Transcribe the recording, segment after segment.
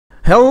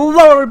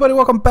Hello everybody,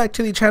 welcome back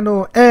to the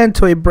channel and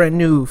to a brand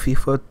new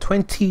FIFA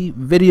 20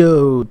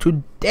 video.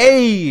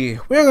 Today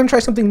we're going to try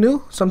something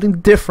new, something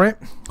different.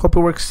 Hope it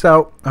works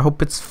out. I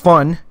hope it's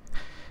fun.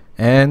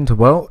 And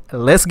well,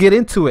 let's get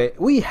into it.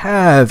 We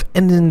have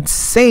an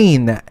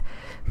insane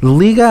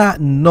Liga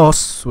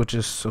NOS, which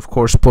is of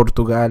course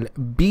Portugal,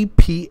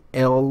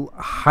 BPL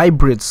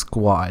hybrid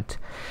squad.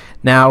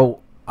 Now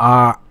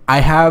I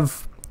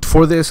have,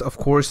 for this of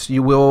course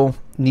you will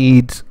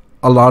need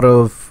a lot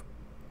of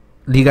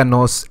Liga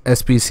NOS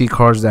SBC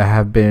cards that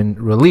have been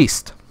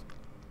released.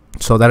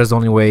 So that is the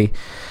only way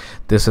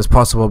this is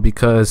possible,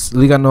 because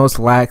Liga NOS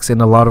lacks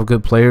in a lot of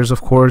good players, of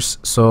course.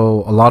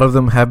 So a lot of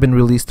them have been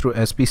released through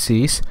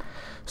SBCs.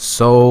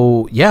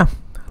 So yeah,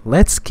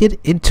 let's get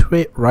into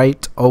it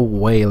right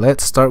away.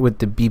 Let's start with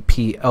the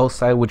BPL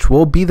side, which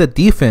will be the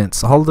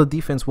defense. All the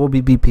defense will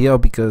be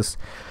BPL because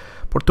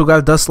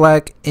Portugal does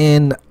lack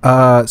in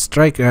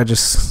striker. I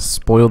just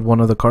spoiled one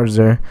of the cards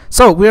there.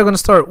 So we are going to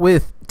start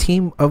with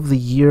Team of the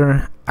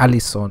Year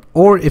Alisson,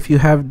 or if you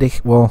have the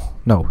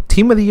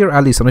Team of the Year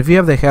Alisson. If you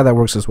have the hair, that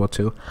works as well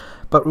too.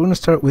 But we're going to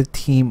start with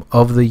Team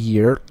of the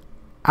Year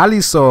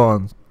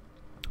Alisson.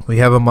 We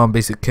have him on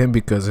basic chem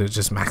because it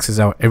just maxes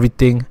out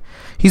everything.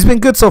 He's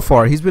been good so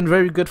far. He's been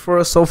very good for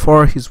us so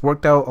far. He's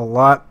worked out a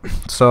lot.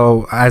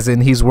 So as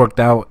in he's worked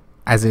out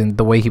as in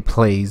the way he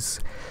plays.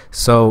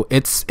 So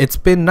it's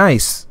been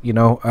nice, you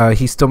know.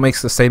 He still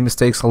makes the same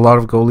mistakes a lot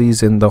of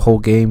goalies in the whole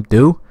game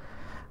do,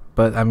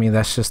 but I mean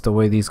that's just the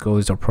way these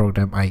goalies are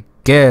programmed, I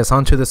guess.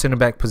 Onto the center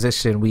back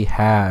position, we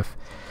have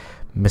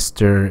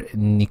Mr.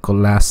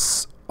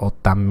 Nicolas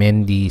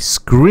Otamendi.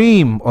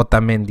 Scream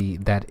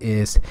Otamendi, that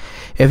is.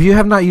 If you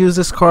have not used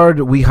this card,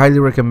 we highly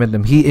recommend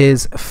him. He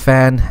is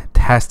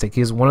fantastic.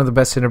 He is one of the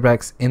best center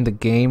backs in the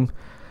game,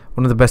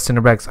 one of the best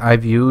center backs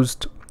I've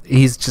used.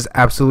 He's just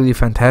absolutely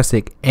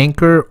fantastic.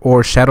 Anchor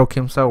or Shadow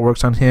Kim style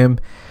works on him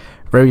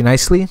very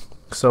nicely.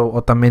 So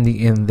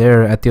Otamendi in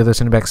there. At the other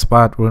center back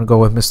spot, we're going to go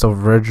with Mr.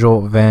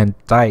 Virgil van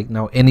Dijk.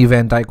 Now any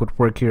Van Dijk would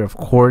work here, of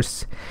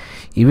course.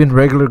 Even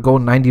regular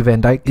gold 90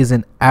 Van Dijk is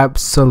an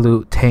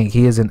absolute tank.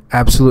 He is an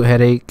absolute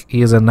headache.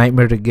 He is a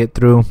nightmare to get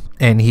through,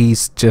 and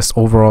he's just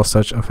overall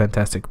such a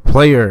fantastic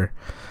player.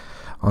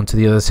 Onto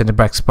the other center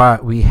back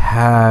spot, we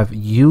have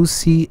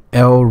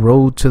UCL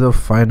Road to the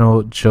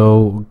Final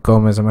Joe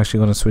Gomez. I'm actually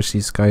going to switch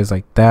these guys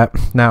like that.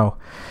 Now,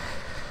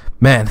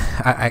 man,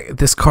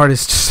 this card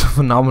is just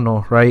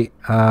phenomenal, right?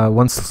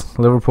 Once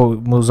Liverpool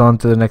moves on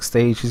to the next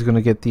stage, he's going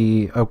to get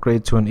the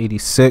upgrade to an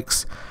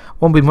 86.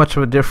 Won't be much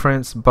of a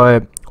difference,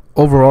 but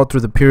overall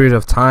through the period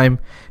of time,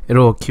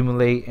 it'll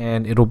accumulate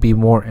and it'll be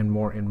more and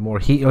more and more.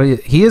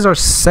 He is our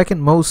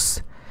second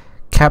most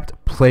capped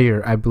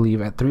player, I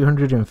believe, at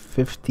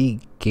 350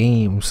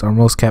 games. Our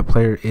most capped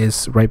player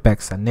is right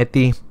back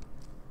Zanetti.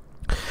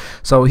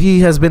 So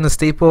he has been a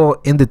staple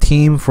in the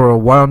team for a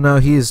while now.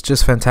 He is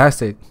just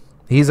fantastic.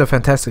 He's a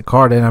fantastic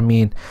card, and I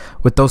mean,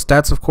 with those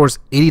stats, of course,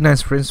 89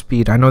 sprint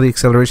speed. I know the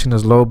acceleration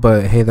is low,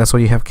 but hey, that's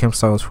what you have chem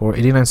styles for.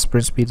 89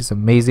 sprint speed is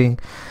amazing.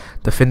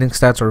 Defending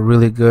stats are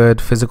really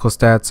good. Physical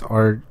stats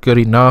are good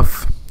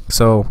enough.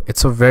 So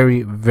it's a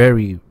very,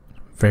 very,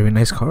 very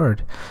nice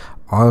card.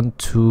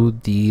 Onto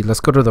the, let's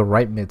go to the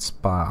right mid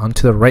spot.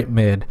 Onto the right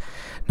mid.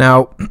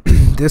 Now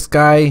this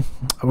guy,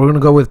 we're gonna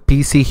go with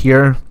PC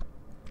here.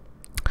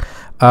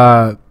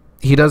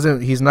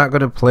 He's not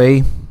gonna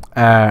play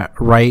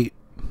right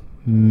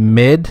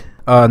mid.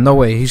 No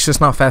way, he's just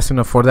not fast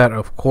enough for that,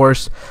 of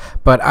course.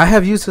 But I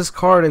have used this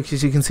card,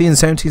 as you can see, in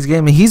 17's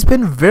game, and he's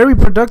been very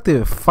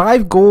productive.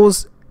 5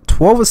 goals,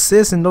 12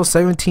 assists in those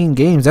 17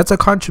 games. That's a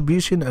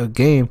contribution a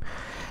game.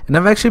 And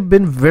I've actually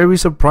been very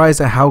surprised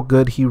at how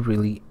good he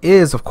really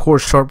is. Of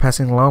course, short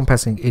passing, long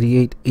passing,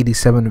 88,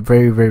 87,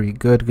 very, very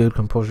good. Good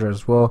composure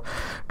as well.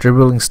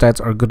 Dribbling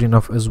stats are good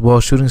enough as well.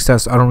 Shooting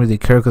stats, I don't really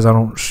care because I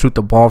don't shoot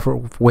the ball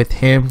with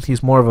him.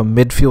 He's more of a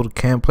midfield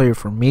cam player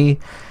for me.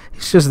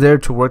 He's just there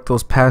to work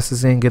those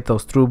passes in, get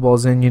those through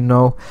balls in, you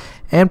know,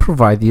 and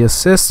provide the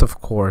assists,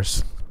 of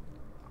course.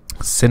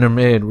 Center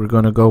mid, we're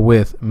going to go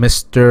with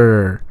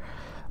Mr.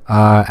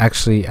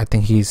 Actually, I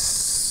think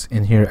he's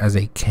in here as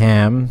a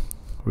cam.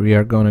 We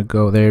are going to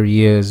go, there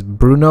he is,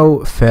 Bruno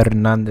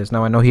Fernandes.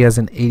 Now I know he has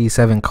an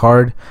 87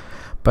 card,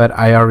 but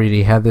I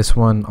already had this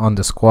one on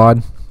the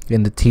squad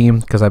in the team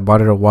because I bought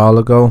it a while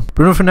ago.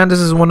 Bruno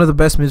Fernandes is one of the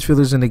best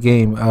midfielders in the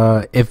game.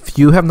 If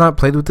you have not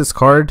played with this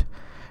card,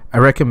 I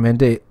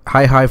recommend it.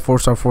 High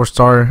 4-star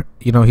 4-star.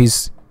 You know,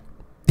 he's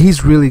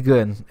really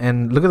good.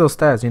 And look at those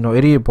stats, you know,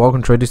 88 ball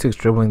control, 86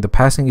 dribbling. The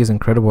passing is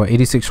incredible.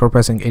 86 short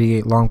passing,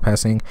 88 long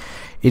passing,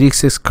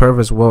 86 curve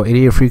as well,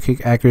 88 free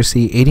kick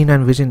accuracy,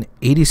 89 vision,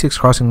 86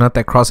 crossing. Not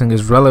that crossing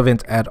is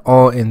relevant at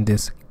all in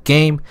this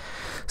game.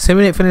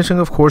 78 finishing,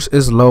 of course,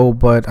 is low,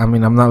 but I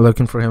mean, I'm not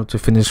looking for him to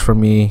finish for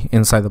me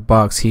inside the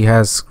box. He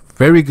has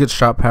very good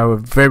shot power,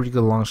 very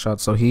good long shot.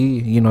 So he,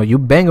 you know, you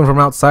bang him from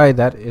outside,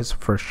 that is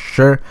for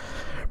sure.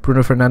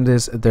 Bruno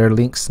Fernandes there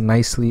links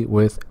nicely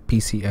with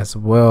PC as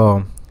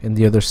well. In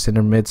the other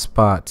center mid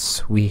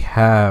spots, we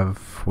have,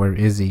 where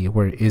is he?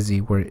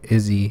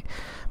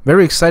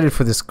 Very excited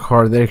for this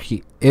card. There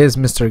he is,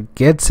 Mr.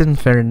 Gedson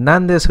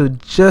Fernandez, who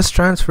just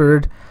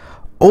transferred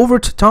over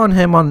to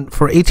Tottenham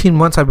for 18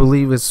 months, I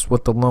believe is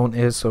what the loan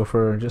is. So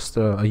for just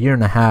a year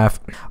and a half.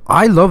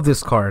 I love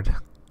this card.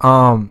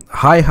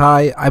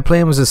 High. I play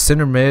him as a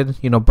center mid,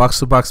 box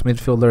to box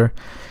midfielder.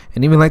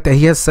 And even like that,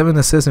 he has 7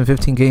 assists in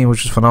 15 games,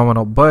 which is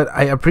phenomenal. But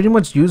I pretty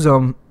much use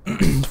him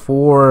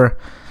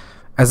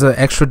as an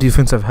extra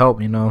defensive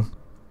help,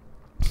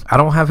 I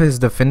don't have his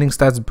defending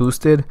stats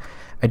boosted.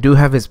 I do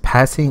have his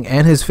passing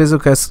and his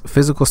physical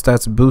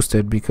stats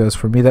boosted, because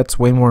for me that's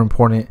way more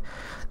important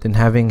than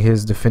having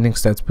his defending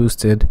stats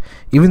boosted.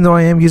 Even though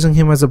I am using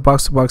him as a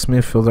box-to-box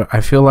midfielder,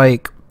 I feel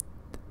like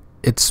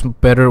it's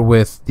better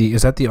with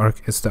it's the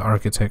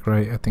architect,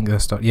 right? I think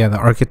that's the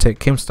architect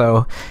Kim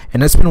style,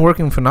 and it's been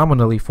working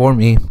phenomenally for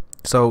me.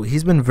 So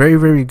he's been very,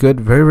 very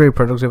good, very, very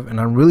productive, and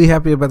I'm really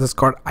happy about this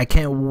card. I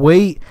can't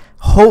wait.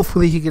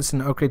 Hopefully he gets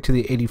an upgrade to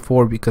the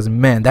 84, because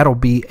man, that'll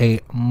be a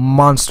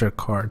monster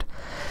card.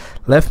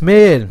 Left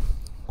mid,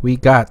 we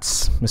got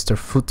Mr.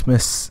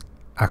 Futmes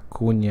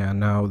Acuna.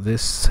 Now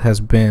this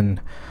has been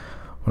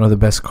one of the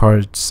best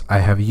cards I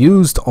have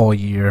used all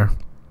year.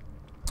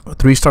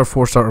 3-star,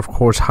 4-star, of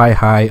course,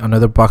 high.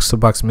 Another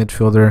box-to-box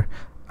midfielder.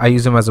 I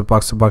use him as a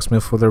box-to-box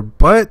midfielder,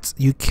 but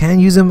you can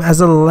use him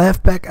as a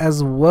left back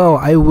as well.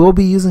 I will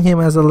be using him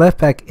as a left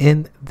back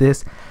in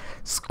this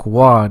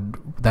squad.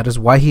 That is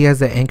why he has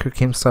the anchor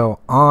Kim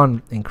style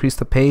on. Increase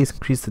the pace,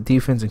 increase the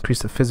defense,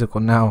 increase the physical.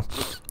 Now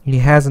he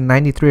has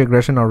 93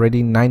 aggression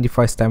already,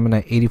 95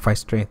 stamina, 85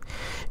 strength.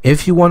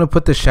 If you want to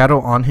put the shadow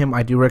on him,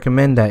 I do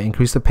recommend that.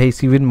 Increase the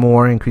pace even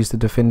more, increase the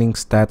defending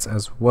stats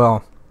as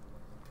well.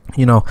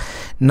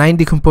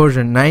 90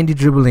 composure, 90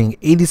 dribbling,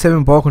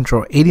 87 ball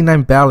control,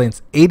 89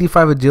 balance,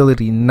 85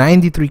 agility,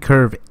 93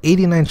 curve,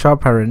 89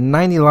 shot power,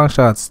 90 long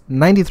shots,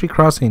 93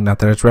 crossing. Not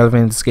that it's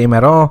relevant in this game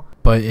at all,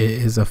 but it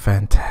is a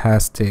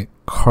fantastic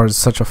card.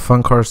 Such a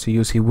fun card to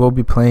use. He will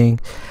be playing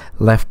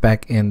left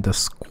back in the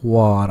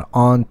squad.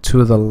 On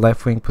to the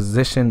left wing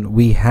position,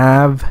 we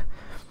have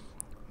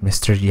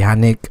Mr.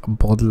 Yannick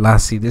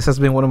Bolasie. This has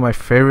been one of my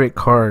favorite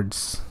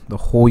cards the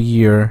whole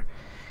year,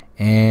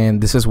 and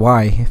this is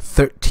why.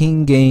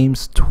 13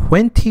 games,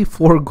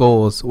 24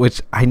 goals,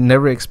 which I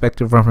never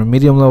expected from him.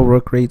 Medium low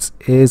work rates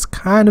is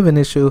kind of an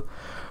issue.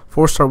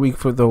 4-star weak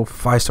for the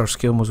 5-star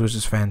skill moves, which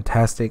is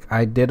fantastic.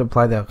 I did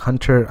apply the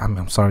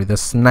the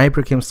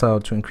sniper Kim style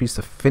to increase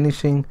the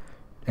finishing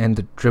and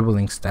the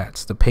dribbling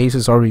stats. The pace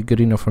is already good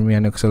enough for me. I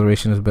know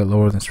acceleration is a bit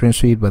lower than sprint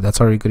speed, but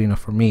that's already good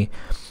enough for me.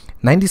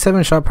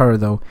 97 shot power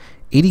though,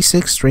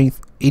 86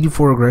 strength,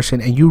 84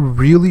 aggression, and you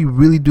really,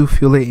 really do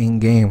feel it in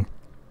game.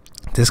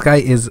 This guy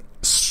is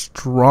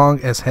strong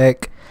as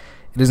heck.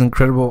 It is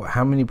incredible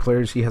how many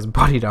players he has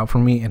bodied out for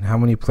me and how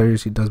many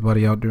players he does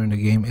body out during the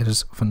game. It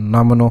is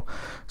phenomenal.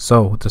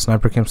 So the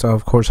sniper Kim style,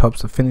 of course,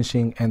 helps the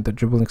finishing and the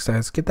dribbling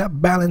stats. Get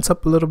that balance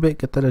up a little bit,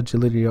 get that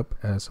agility up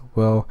as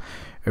well.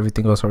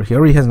 Everything else, he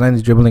already has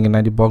 90 dribbling and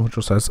 90 ball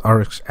control, so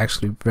that's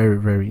actually very,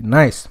 very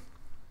nice.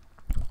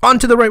 On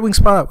to the right wing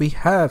spot, we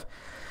have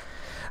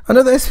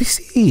another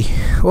SBC.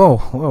 Whoa,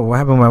 what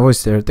happened to my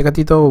voice there?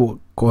 Tecatito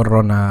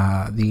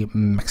Corona, the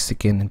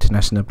Mexican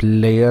international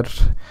player.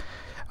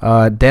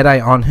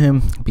 Deadeye on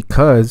him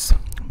because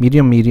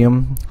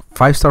medium,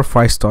 5-star,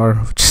 5-star,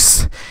 which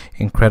is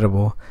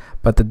incredible.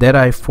 But the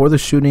Deadeye for the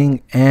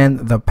shooting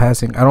and the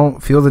passing. I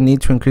don't feel the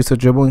need to increase the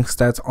dribbling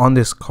stats on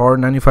this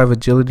card. 95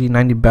 agility,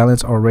 90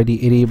 balance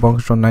already, 88 ball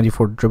control,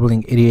 94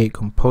 dribbling, 88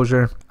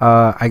 composure.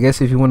 I guess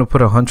if you want to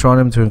put a hunter on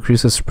him to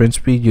increase the sprint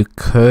speed, you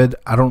could.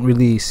 I don't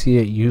really see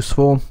it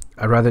useful.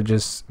 I'd rather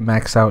just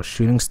max out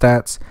shooting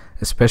stats,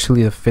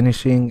 especially the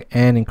finishing,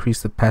 and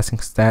increase the passing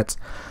stats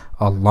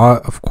a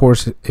lot. Of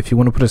course, if you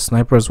want to put a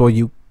sniper as well,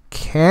 you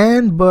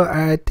can, but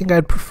I think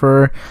I'd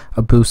prefer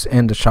a boost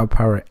in the shot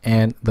power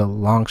and the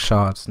long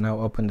shots. Now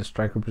up in the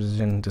striker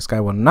position, this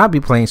guy will not be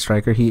playing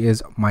striker. He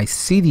is my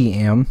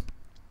CDM.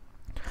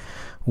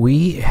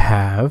 We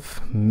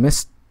have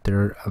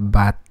Mr.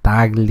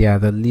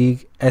 Bataglia, the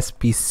League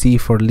SPC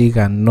for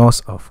Liga NOS,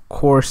 of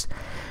course.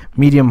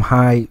 Medium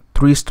high,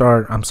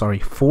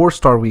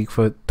 4-star weak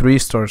foot,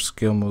 3-star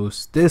skill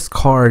moves. This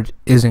card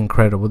is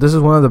incredible. This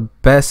is one of the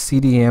best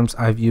CDMs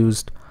I've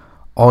used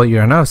all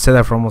year. And I've said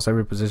that for almost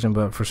every position,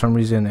 but for some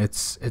reason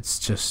it's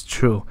just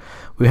true.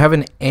 We have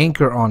an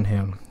anchor on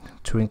him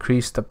to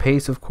increase the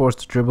pace, of course,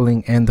 the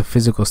dribbling, and the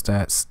physical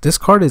stats. This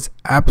card is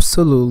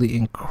absolutely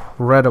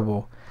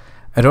incredible.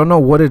 I don't know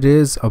what it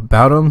is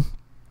about him,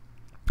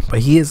 but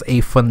he is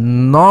a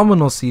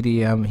phenomenal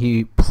CDM.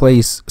 He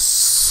plays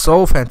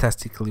so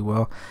fantastically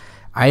well.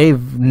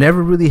 I've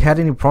never really had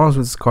any problems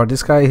with this card.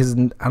 This guy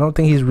I don't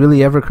think he's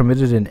really ever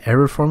committed an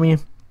error for me.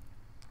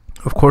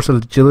 Of course,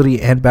 agility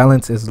and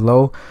balance is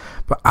low,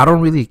 but I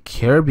don't really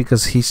care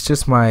because he's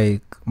just my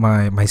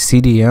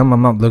CDM.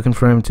 I'm not looking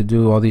for him to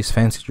do all these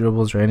fancy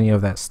dribbles or any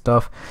of that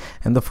stuff.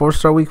 And the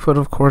 4-star weak foot,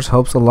 of course,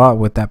 helps a lot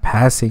with that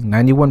passing.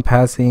 91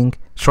 passing,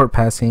 short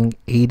passing,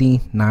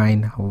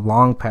 89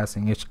 long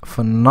passing. It's a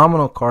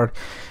phenomenal card.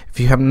 If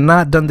you have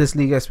not done this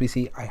League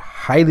SBC, I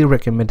highly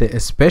recommend it,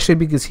 especially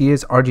because he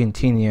is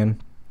Argentinian.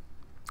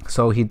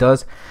 So he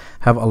does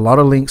have a lot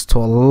of links to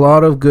a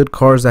lot of good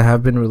cards that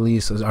have been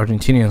released as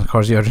Argentinian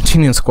cards. The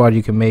Argentinian squad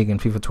you can make in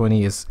FIFA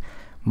 20 is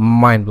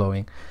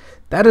mind-blowing.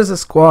 That is a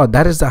squad.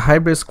 That is the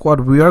hybrid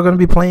squad. We are going to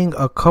be playing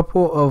a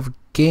couple of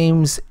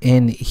games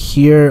in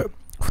here.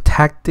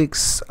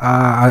 Tactics,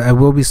 I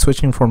will be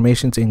switching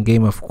formations in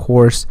game, of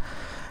course.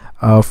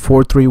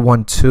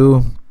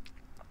 4-3-1-2.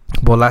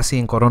 Bolasie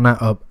and Corona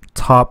up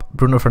top.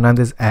 Bruno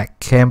Fernandes at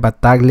Cam.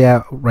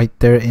 Bataglia right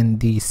there in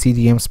the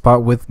CDM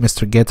spot with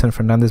Mr. Gedson.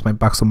 Fernandes, my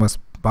box-to-box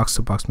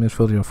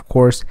midfielder, of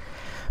course.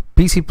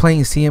 BC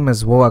playing CM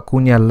as well.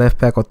 Acuna left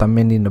back,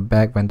 Otamendi in the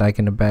back, Van Dijk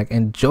in the back,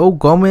 and Joe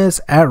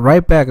Gomez at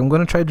right back. I'm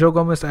going to try Joe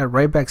Gomez at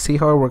right back, see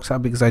how it works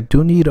out, because I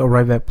do need a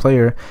right back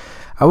player.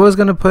 I was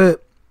going to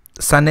put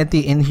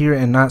Zanetti in here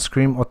and not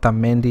scream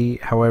Otamendi.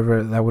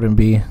 However, that wouldn't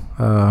be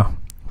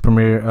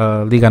Premier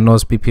Liga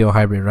NOS BPO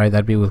hybrid, right?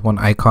 That'd be with one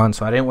icon,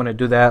 so I didn't want to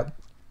do that.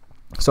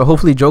 So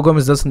hopefully Joe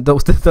Gomez doesn't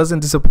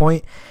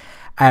disappoint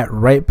at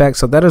right back.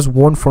 So that is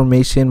one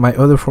formation. My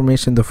other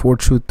formation, the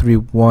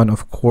 4-2-3-1,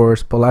 of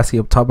course. Bolasie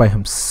up top by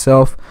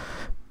himself.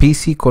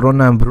 BC,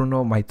 Corona, and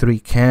Bruno, my three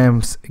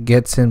cams.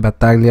 Gedson,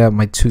 Bataglia,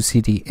 my two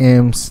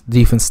CDMs.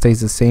 Defense stays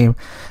the same.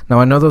 Now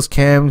I know those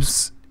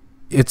cams,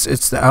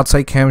 it's the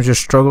outside cams, you're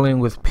struggling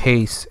with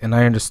pace, and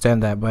I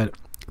understand that, but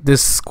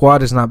this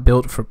squad is not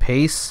built for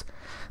pace.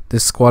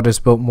 This squad is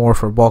built more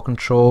for ball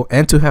control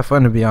and to have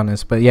fun, to be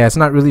honest. But yeah, it's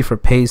not really for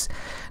pace.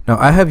 Now,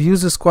 I have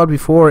used this squad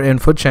before in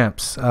Foot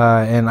Champs,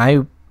 and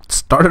I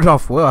started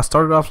off well. I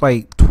started off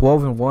like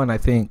 12-1, I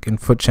think, in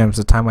Foot Champs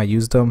the time I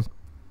used them.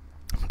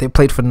 They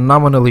played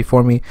phenomenally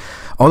for me.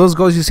 All those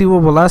goals you see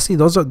with Bolasie,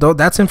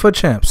 that's in Foot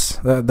Champs.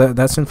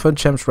 That's in Foot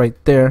Champs right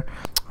there.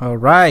 All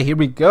right, here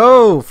we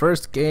go.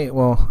 First game.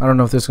 Well, I don't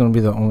know if this is going to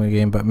be the only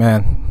game, but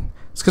man,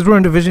 it's because we're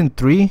in Division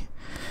 3.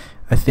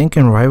 I think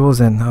in Rivals,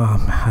 and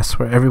I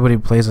swear everybody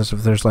plays us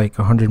if there's like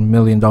 $100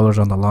 million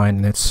on the line,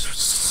 and it's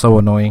so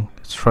annoying.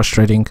 It's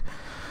frustrating.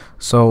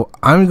 So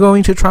I'm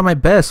going to try my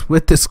best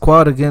with this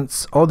squad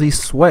against all these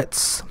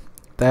sweats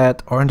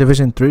that are in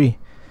Division 3.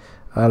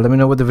 Let me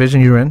know what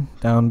division you're in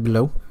down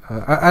below.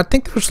 I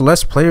think there's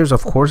less players,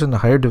 of course, in the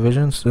higher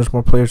divisions. There's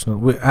more players.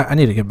 I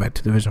need to get back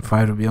to Division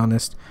 5, to be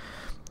honest.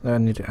 I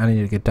need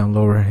to get down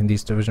lower in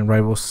these division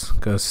rivals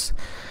because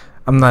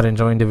I'm not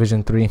enjoying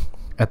Division 3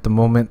 at the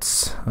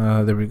moment.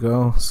 There we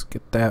go. Let's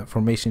get that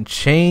formation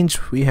change.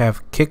 We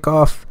have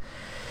kickoff.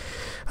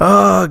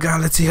 Oh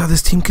god, let's see how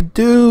this team could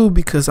do,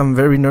 because I'm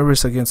very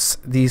nervous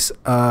against these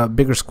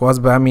bigger squads.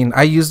 But I mean,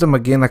 I used them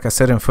again, like I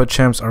said, in Foot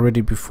Champs already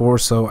before,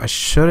 so I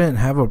shouldn't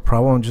have a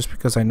problem just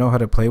because I know how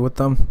to play with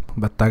them.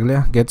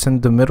 Bataglia gets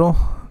in the middle.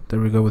 There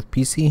we go with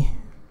PC.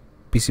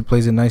 PC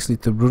plays it nicely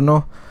to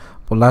Bruno.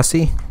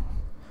 Bolasie.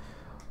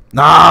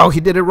 No, he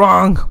did it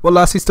wrong.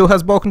 Bolasie still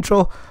has ball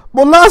control.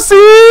 Bolasie!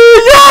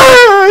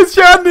 Yes!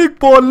 Yannick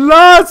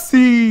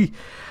Bolasie!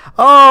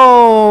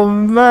 Oh,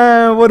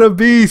 man, what a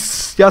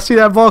beast. Y'all see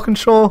that ball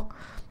control?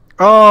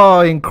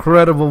 Oh,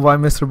 incredible by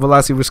Mr.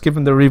 Bolasie. We're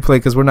skipping the replay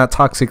because we're not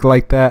toxic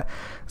like that.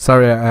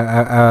 Sorry,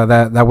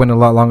 that went a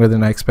lot longer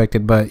than I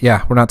expected, but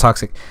yeah, we're not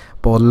toxic.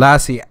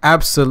 Bolasie,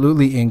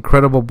 absolutely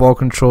incredible ball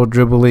control,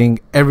 dribbling,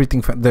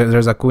 everything.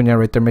 There's Acuna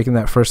right there making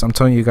that first. I'm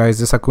telling you guys,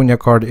 this Acuna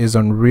card is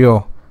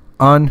unreal.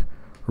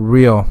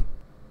 Unreal.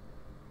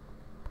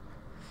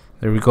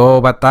 There we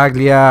go,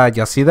 Bataglia.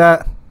 Y'all see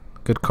that?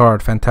 Good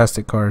card,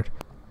 fantastic card.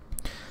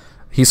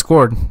 He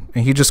scored,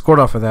 and he just scored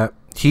off of that.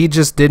 He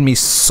just did me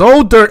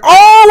so dirty.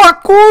 Oh,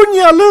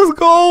 Acuna, let's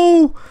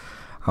go.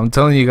 I'm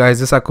telling you guys,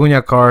 this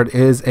Acuna card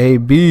is a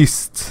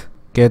beast.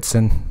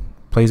 Gedson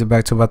plays it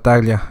back to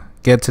Bataglia.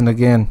 Gedson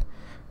again.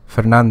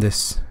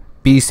 Fernandes.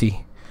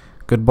 BC.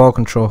 Good ball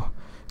control.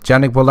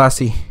 Yannick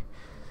Bolasie.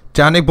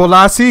 Yannick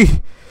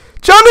Bolasie.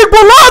 Yannick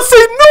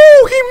Bolasie!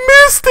 No, he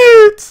missed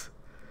it!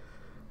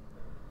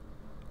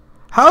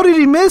 How did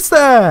he miss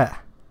that?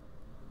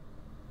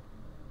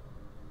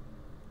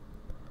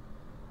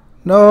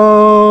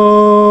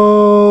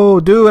 No,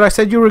 dude, I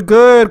said you were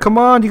good. Come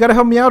on, you gotta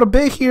help me out a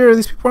bit here.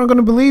 These people aren't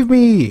gonna believe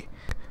me.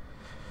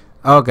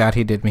 Oh god,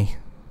 he did me.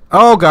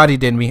 Oh god, he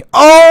did me.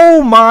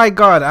 Oh my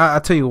god,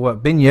 I'll tell you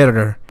what, Ben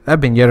Yedder. That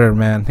Ben Yedder,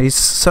 man, he's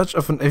such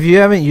a if you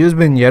haven't used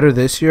Ben Yedder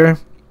this year,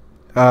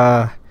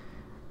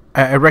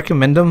 I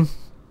recommend him.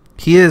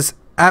 He is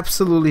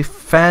absolutely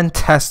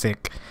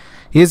fantastic.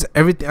 He is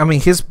everything. I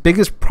mean, his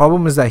biggest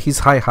problem is that he's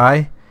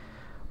high,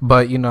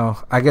 but you know,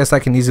 I guess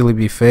that can easily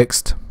be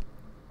fixed.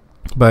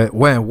 But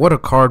what a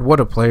card,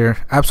 what a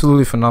player,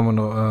 absolutely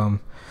phenomenal.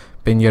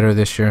 Ben Yedder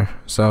this year.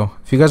 So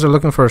if you guys are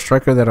looking for a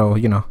striker that'll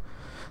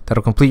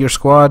complete your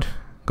squad,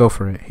 go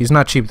for it. He's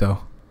not cheap though.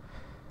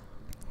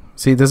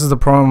 See, this is the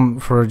problem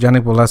for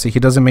Yannick Bolasie. He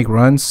doesn't make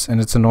runs, and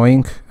it's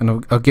annoying.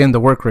 And again, the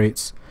work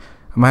rates.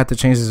 I might have to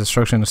change his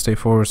instruction to stay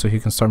forward so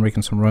he can start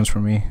making some runs for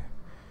me.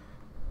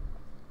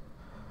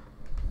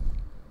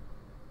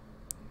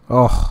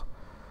 Oh,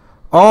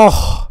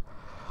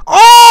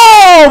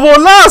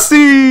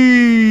 Bolasie!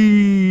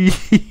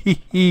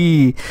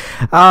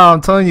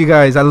 I'm telling you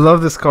guys, I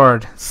love this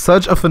card.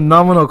 Such a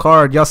phenomenal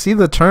card. Y'all see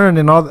the turn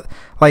and all that.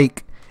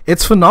 Like,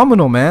 it's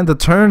phenomenal, man. The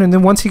turn, and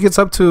then once he gets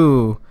up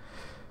to,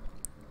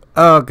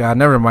 oh god,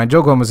 never mind.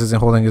 Joe Gomez isn't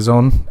holding his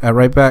own at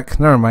right back.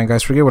 Never mind,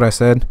 guys. Forget what I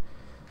said.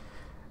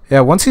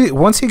 Yeah, once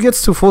he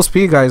gets to full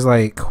speed, guys,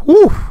 like,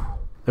 whoo,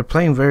 they're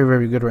playing very,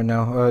 very good right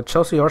now.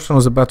 Chelsea Arsenal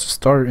is about to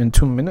start in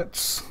 2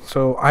 minutes,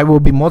 so I will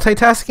be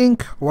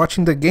multitasking,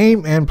 watching the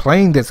game and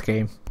playing this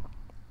game.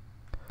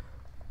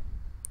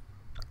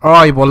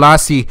 Ay,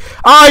 Bolasie.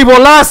 Ay,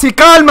 Bolasie,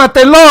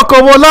 cálmate,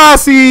 loco,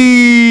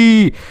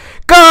 Bolasie.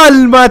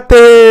 Cálmate.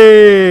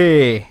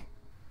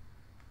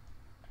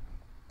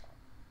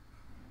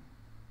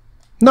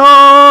 No.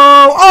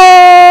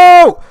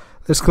 Oh!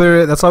 Let's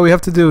clear it. That's all we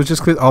have to do. Is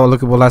just clear. Oh,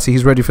 look at Bolasie.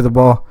 He's ready for the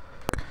ball.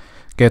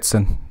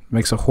 Gedson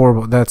makes a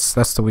horrible. That's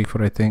the weak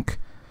foot, I think.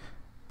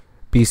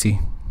 BC.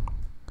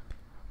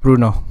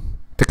 Bruno.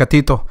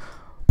 Tecatito.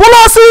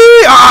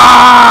 Bolasie!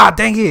 Ah!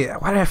 Dang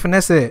it. Why did I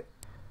finesse it?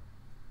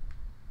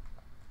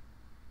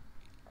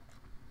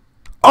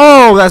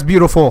 Oh, that's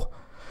beautiful.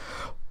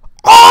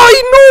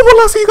 Oh, no,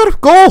 Bolasie, you gotta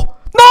go.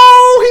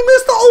 No, he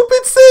missed the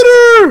open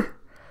sitter.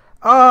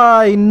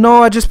 I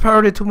know, I just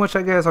powered it too much,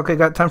 I guess. Okay,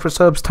 got time for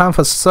subs. Time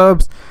for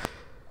subs.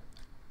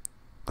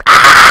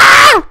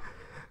 Ah!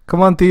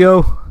 Come on,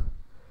 Theo.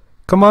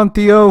 Come on,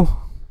 Theo.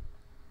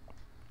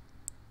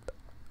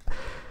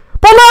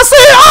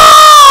 Bolasie!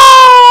 Oh!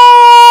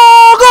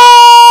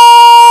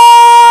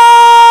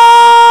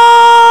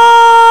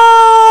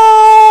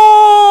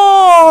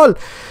 Goal!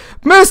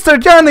 Mr.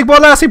 Yannick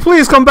Bolasie,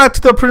 please come back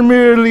to the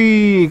Premier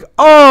League.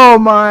 Oh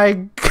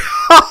my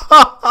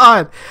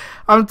god.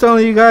 I'm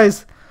telling you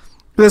guys,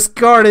 this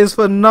card is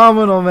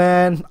phenomenal,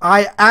 man.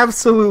 I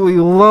absolutely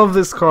love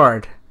this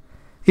card.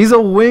 He's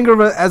a winger,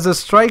 but as a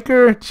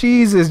striker,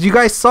 Jesus, you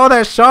guys saw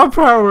that shot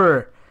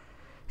power.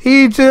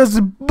 He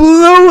just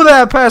blew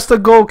that past the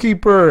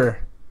goalkeeper.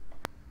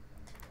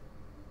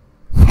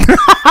 No,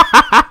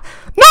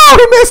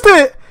 he missed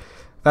it.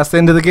 That's the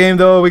end of the game,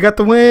 though. We got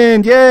the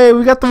win. Yay,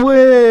 we got the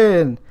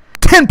win.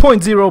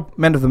 10.0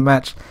 man of the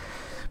match.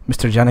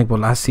 Mr. Yannick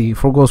Bolasie,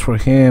 4 goals for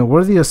him.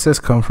 Where did the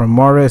assist come from?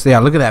 Mahrez. Yeah,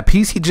 look at that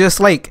piece. He just,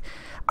 like,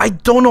 I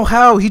don't know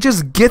how. He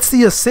just gets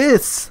the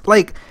assists.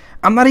 Like,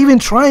 I'm not even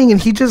trying, and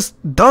he just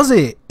does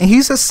it. And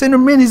he's a center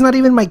mid. He's not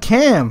even my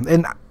cam.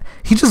 And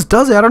he just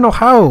does it. I don't know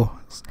how.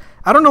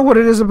 I don't know what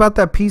it is about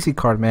that PC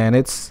card, man.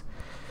 It's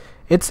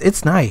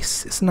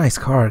nice. It's a nice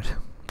card.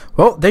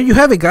 Well, there you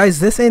have it,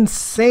 guys. This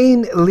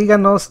insane Liga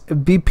NOS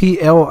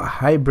BPL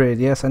hybrid.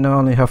 Yes, I know I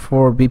only have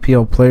 4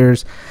 BPL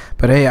players,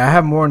 but hey, I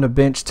have more on the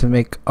bench to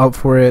make up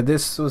for it.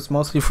 This was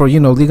mostly for, you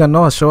know, Liga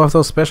NOS. Show off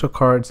those special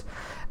cards.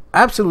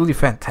 Absolutely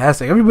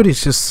fantastic.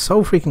 Everybody's just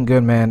so freaking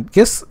good, man.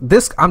 Guess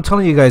this, I'm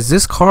telling you guys,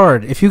 this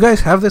card, if you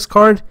guys have this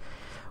card,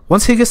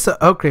 once he gets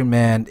the upgrade,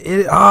 man,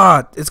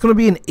 it's gonna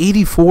be an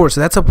 84,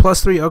 so that's a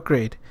 +3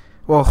 upgrade.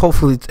 Well,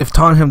 hopefully, if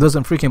Tottenham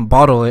doesn't freaking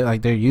bottle it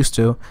like they're used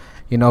to,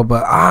 you know.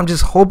 But I'm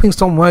just hoping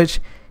so much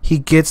he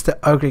gets the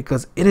upgrade,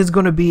 because it is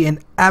gonna be an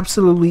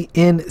absolutely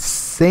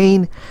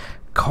insane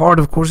card.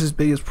 Of course, his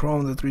biggest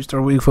problem, the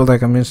 3-star weak foot,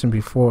 like I mentioned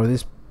before.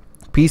 This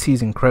PC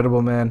is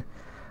incredible, man.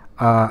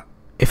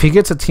 If he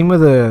gets a team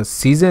of the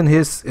season,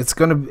 it's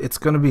gonna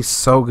be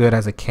so good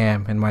as a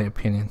cam, in my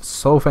opinion.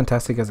 So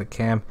fantastic as a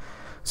cam.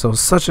 So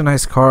such a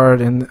nice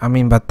card. And I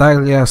mean,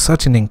 Bataglia,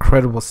 such an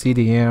incredible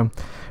CDM.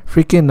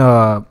 Freaking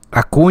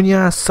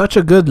Acuna, such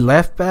a good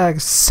left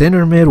back,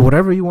 center mid,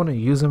 whatever you want to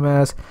use him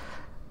as.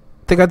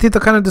 Tecatito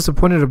kind of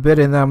disappointed a bit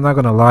in that, I'm not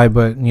gonna lie,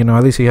 but you know,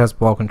 at least he has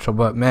ball control.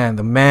 But man,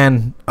 the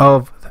man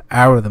of the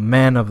hour, the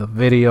man of the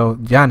video,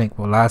 Yannick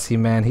Bolasie,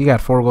 man, he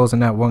got 4 goals in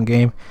that one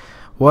game.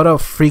 What a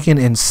freaking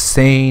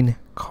insane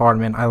card,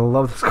 man. I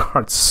love this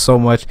card so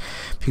much.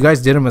 If you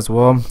guys did him as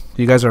well,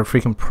 you guys are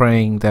freaking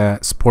praying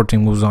that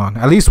Sporting moves on.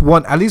 At least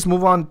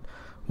move on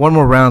one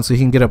more round so he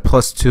can get a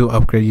 +2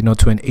 upgrade, you know,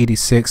 to an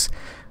 86.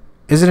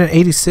 Is it an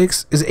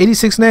 86? Is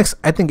 86 next?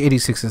 I think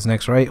 86 is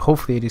next, right?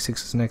 Hopefully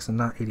 86 is next and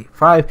not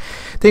 85.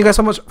 Thank you guys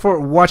so much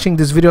for watching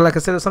this video. Like I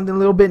said, it's something a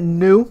little bit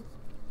new.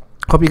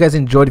 Hope you guys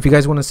enjoyed. If you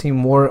guys want to see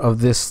more of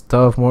this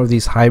stuff, more of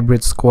these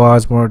hybrid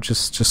squads, more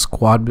just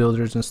squad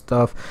builders and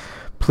stuff,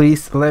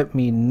 please let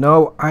me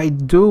know. I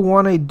do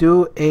want to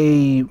do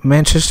a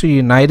Manchester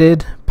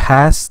United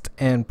past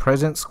and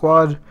present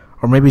squad,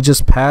 or maybe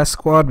just past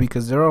squad,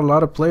 because there are a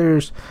lot of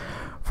players,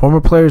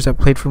 former players that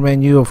played for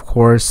Man U, of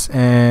course.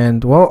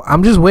 And well,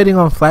 I'm just waiting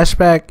on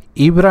flashback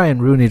Ibra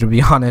and Rooney, to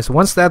be honest.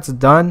 Once that's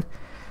done,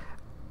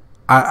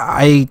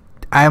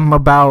 I'm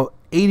about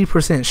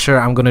 80% sure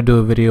I'm gonna do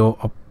a video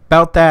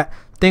about that.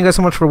 Thank you guys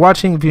so much for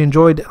watching. If you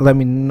enjoyed, let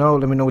me know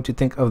what you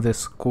think of this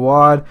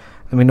squad.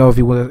 Let me know if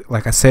you would,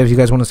 like I said, if you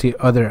guys want to see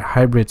other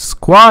hybrid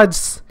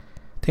squads.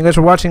 Thank you guys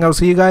for watching. I'll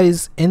see you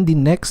guys in the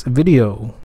next video.